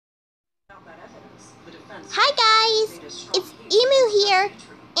Hi guys, it's Emu here,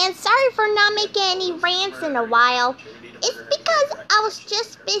 and sorry for not making any rants in a while. It's because I was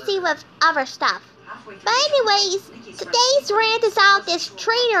just busy with other stuff. But anyways, today's rant is about this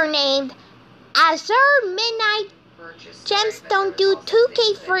trainer named Azure Midnight Gemstone Do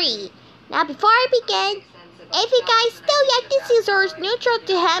 2K Free. Now before I begin, if you guys still like this user is neutral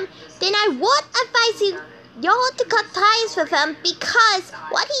to him, then I would advise y'all to cut ties with him because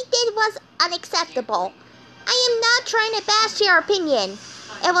what he did was unacceptable. I am not trying to bash your opinion.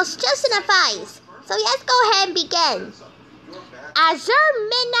 It was just an advice. So let's go ahead and begin. Azure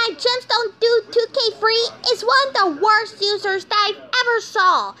Midnight Gemstone Do 2K Free is one of the worst users that I've ever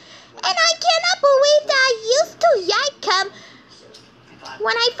saw. And I cannot believe that I used to like him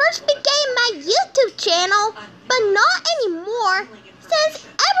when I first began my YouTube channel, but not anymore. Since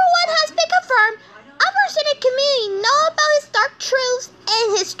everyone has been confirmed, others in the community know about his dark truths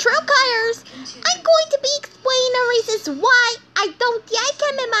and his true colors, I'm going to be explaining the reasons why I don't like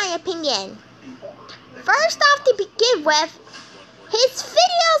him in my opinion. First off, to begin with, his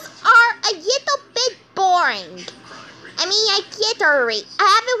videos are a little bit boring. I mean, I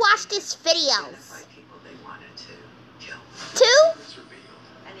haven't watched his videos. 2,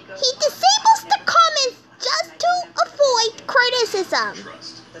 he disables the comments just to avoid criticism.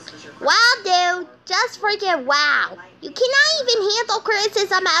 Wow, dude, just freaking wow. You cannot even handle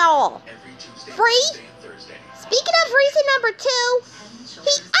criticism at all. 3, speaking of reason number 2,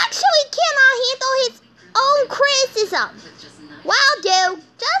 he actually cannot handle his own criticism. Wow, dude,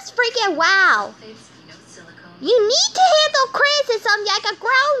 just freaking wow. You need to handle criticism like a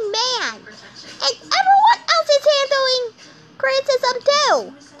grown man. And everyone else is handling criticism too.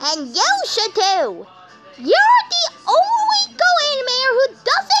 And you should too. You're the only go-animator who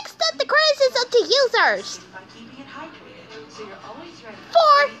doesn't extend the criticism to users.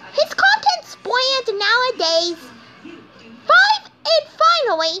 4, his content's bland nowadays. 5, and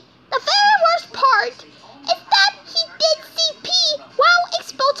finally, the very worst part is that he did CP while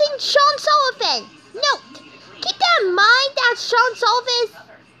exposing Sean Sullivan. Note, keep that in mind that Sean Sullivan is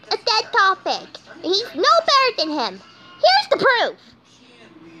a dead topic, and he's no better than him. Here's the proof.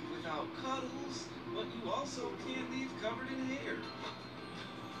 Can't leave without cuddles, but you also can't leave covered in hair.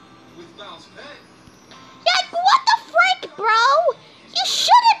 With mouse pet. Like, what the frick, bro? You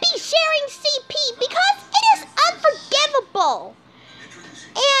shouldn't be sharing CP because it is unforgivable.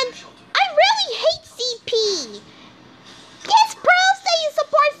 And I really hate CP. This proves that you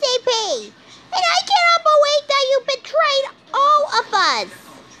support CP. And I cannot believe that you betrayed all of us.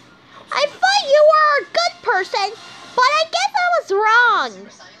 I thought you were a good person, but I guess I was wrong.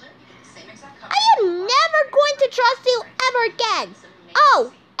 I am never going to trust you ever again.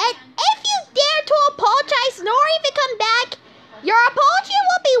 Oh, and if you dare to apologize nor even come back, your apology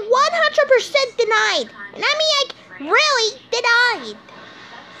will be 100% denied. And I mean, like, really denied.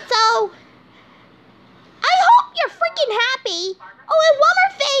 So, I hope you're freaking happy. Oh, and one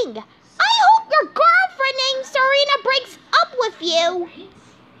more thing. I hope your girlfriend named Serena breaks up with you.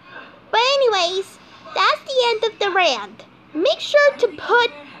 But anyways, that's the end of the rant. Make sure to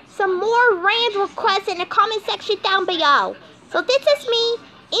put some more rant requests in the comment section down below. So this is me,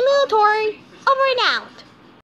 Emu, over and out.